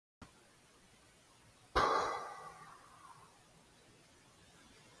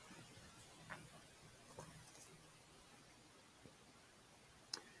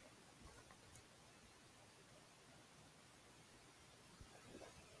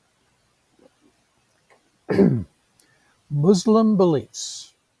Muslim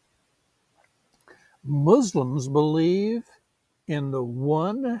beliefs. Muslims believe in the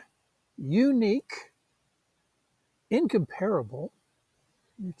one unique, incomparable,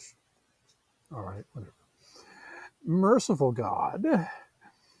 all right, whatever, merciful God,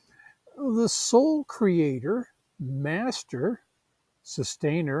 the sole creator, master,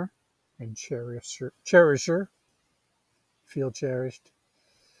 sustainer, and cherisher, feel cherished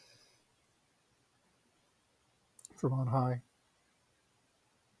from on high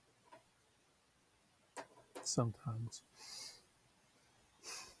sometimes.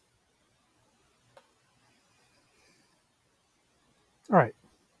 All right.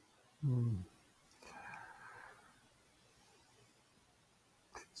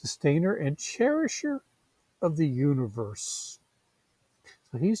 Sustainer and cherisher of the universe.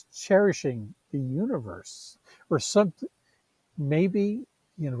 So he's cherishing the universe, or something, maybe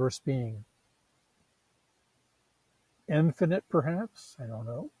universe being infinite, perhaps. I don't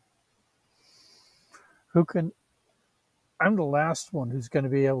know. Who can? I'm the last one who's going to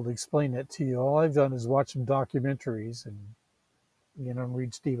be able to explain it to you. All I've done is watch some documentaries and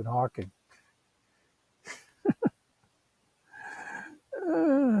read Stephen Hawking.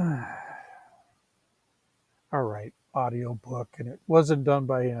 All right, audio book, and it wasn't done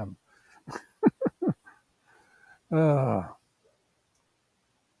by him.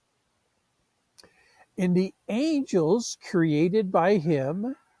 In the angels created by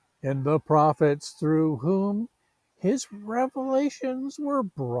him, and the prophets through whom his revelations were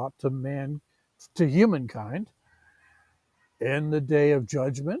brought to humankind, in the day of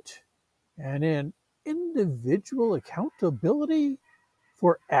judgment, and in individual accountability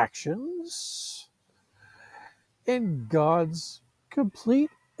for actions, in God's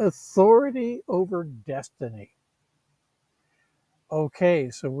complete authority over destiny. Okay,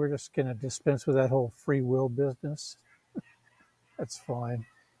 so we're just going to dispense with that whole free will business. That's fine.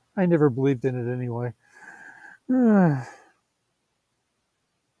 I never believed in it anyway. Yeah,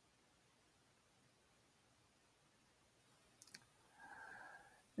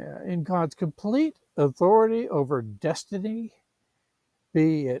 in God's complete authority over destiny,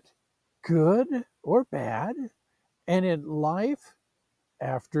 be it good or bad, and in life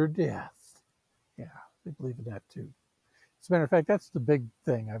after death. Yeah, they believe in that too. As a matter of fact, that's the big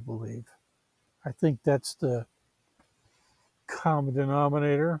thing, I believe. I think that's the common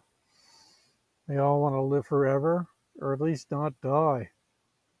denominator. They all want to live forever, or at least not die.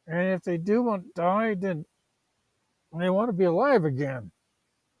 And if they do want to die, then they want to be alive again,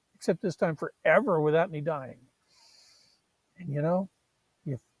 except this time forever without any dying. And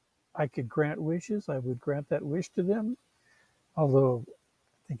if I could grant wishes, I would grant that wish to them. Although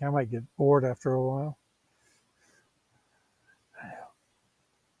I think I might get bored after a while.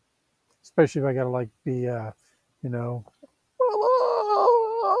 Especially if I got to be,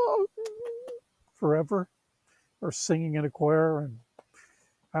 forever, or singing in a choir and,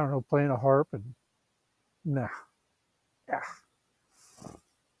 I don't know, playing a harp and, nah. Yeah.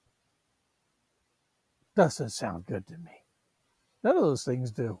 Doesn't sound good to me. None of those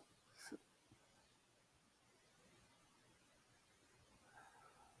things do.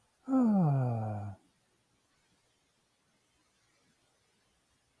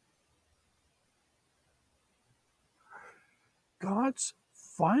 God's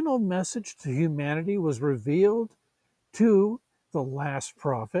final message to humanity was revealed to the last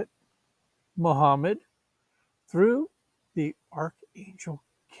prophet, Muhammad, through the Archangel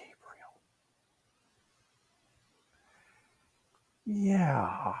Gabriel.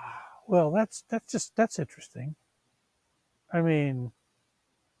 Yeah. Well, that's interesting. I mean,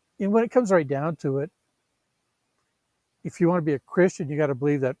 and when it comes right down to it, if you want to be a Christian, you got to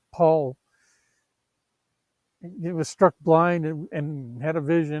believe that Paul, he was struck blind and had a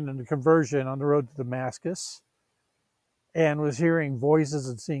vision and a conversion on the road to Damascus, and was hearing voices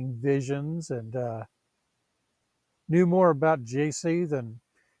and seeing visions, and knew more about JC than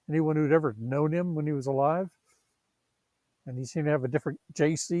anyone who'd ever known him when he was alive. And he seemed to have a different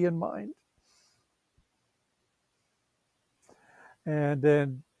JC in mind. And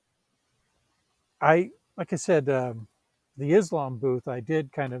then like I said, the Islam booth, I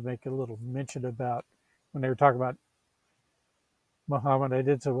did kind of make a little mention about when they were talking about Muhammad. I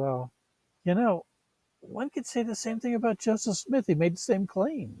did say, well, one could say the same thing about Joseph Smith. He made the same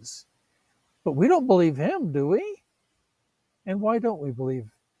claims. But we don't believe him, do we? And why don't we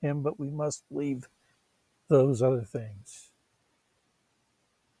believe him, but we must believe those other things?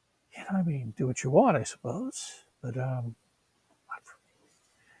 I mean, do what you want, I suppose. But not for me.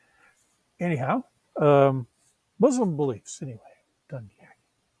 Anyhow, Muslim beliefs, anyway. Done.